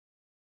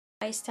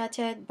I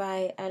started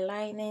by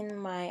aligning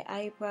my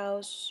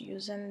eyebrows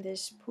using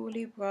this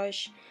spoolie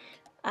brush.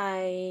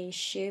 I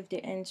shave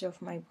the ends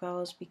of my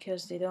brows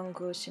because they don't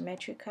grow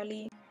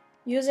symmetrically.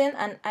 Using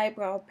an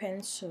eyebrow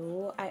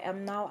pencil, I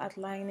am now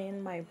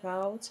outlining my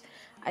brows.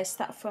 I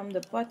start from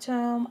the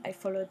bottom, I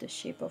follow the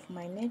shape of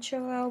my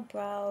natural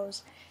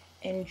brows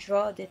and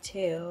draw the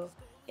tail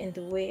in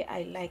the way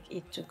I like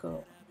it to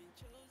go.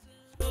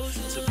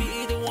 To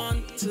be the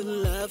one to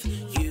love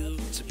you,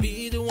 to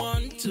be the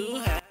one to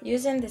have.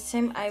 Using the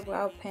same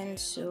eyebrow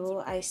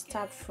pencil, I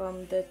start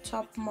from the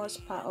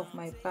topmost part of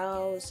my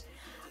brows.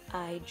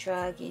 I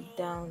drag it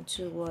down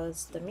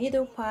towards the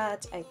middle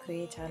part. I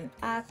create an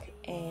arc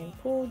and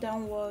pull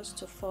downwards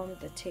to form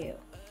the tail.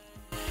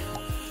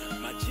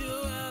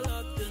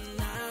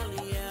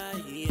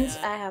 Once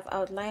I have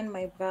outlined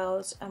my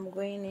brows, I'm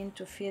going in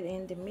to fill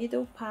in the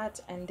middle part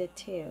and the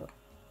tail.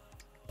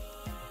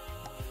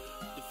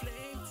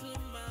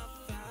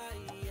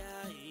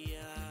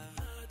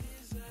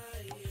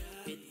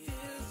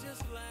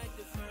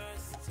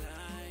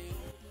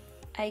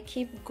 I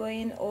keep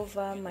going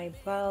over my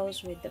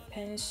brows with the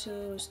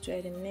pencils to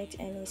eliminate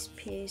any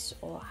space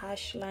or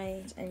harsh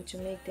lines and to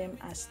make them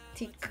as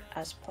thick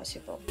as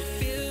possible. It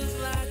feels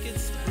like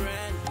it's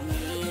brand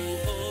new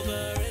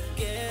over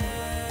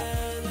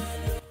again.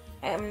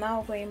 I am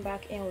now going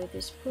back in with the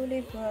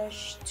spoolie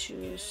brush to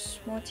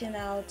smoothen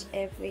out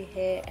every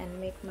hair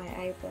and make my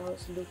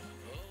eyebrows look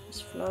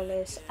as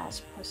flawless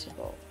as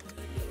possible.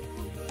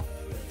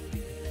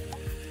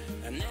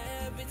 And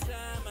every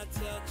time I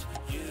touch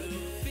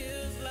you,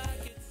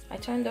 I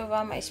turned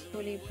over my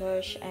spoolie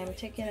brush. I am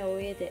taking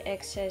away the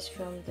excess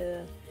from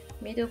the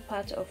middle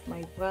part of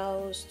my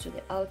brows to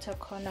the outer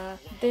corner.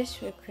 This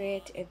will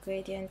create a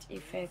gradient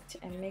effect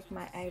and make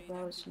my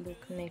eyebrows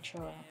look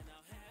natural.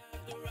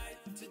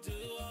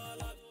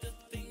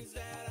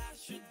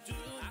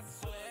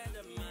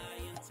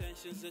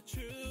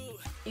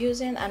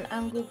 Using an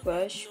angle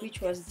brush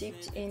which was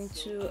dipped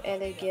into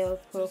LA Girl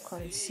Pro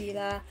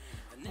Concealer,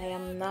 I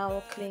am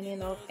now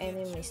cleaning up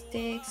any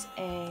mistakes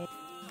and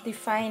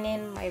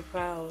defining my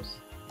brows.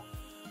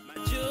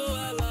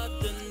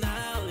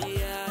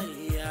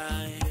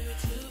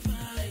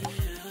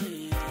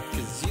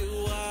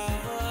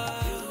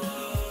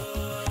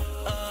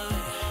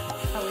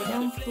 I will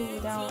then pull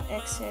down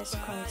excess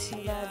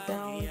concealer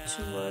down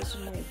towards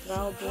my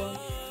brow bone.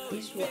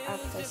 This will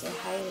act as a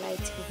highlight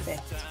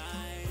effect.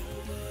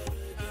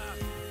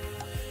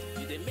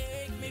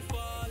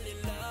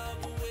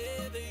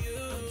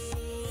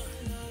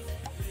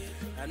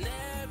 And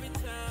every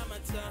time I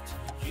touch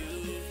you,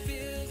 it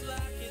feels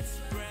like it's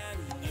brand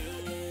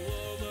new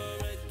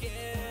over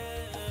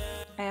again.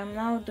 I am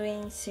now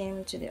doing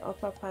same to the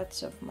upper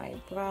parts of my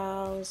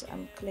brows.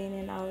 I'm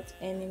cleaning out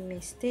any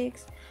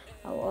mistakes.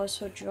 I will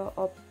also draw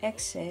up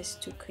excess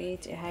to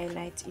create a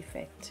highlight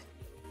effect.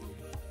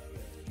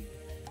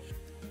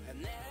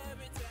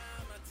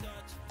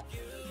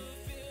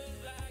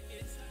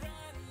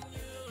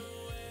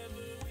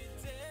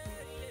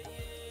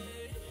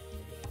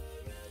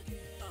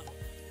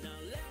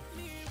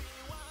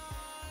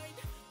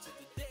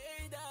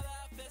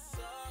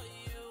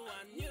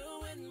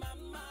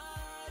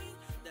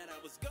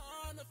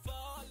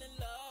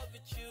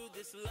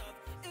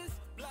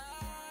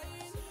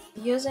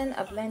 Using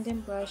a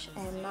blending brush,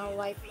 I am now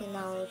wiping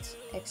out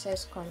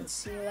excess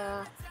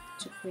concealer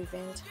to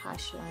prevent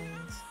harsh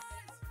lines.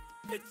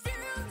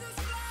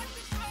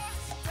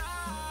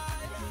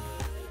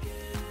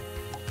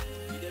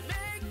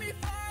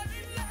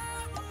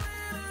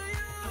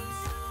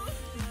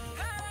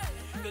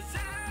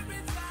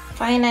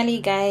 Finally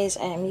guys,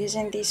 I am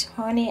using this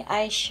honey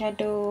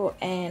eyeshadow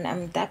and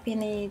I'm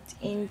dapping it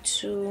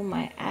into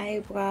my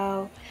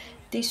eyebrow.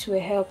 This will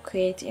help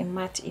create a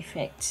matte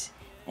effect.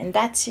 And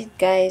that's it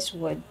guys,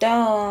 we're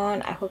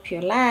done. I hope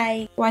you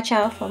like. Watch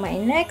out for my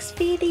next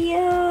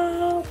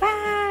video.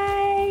 Bye.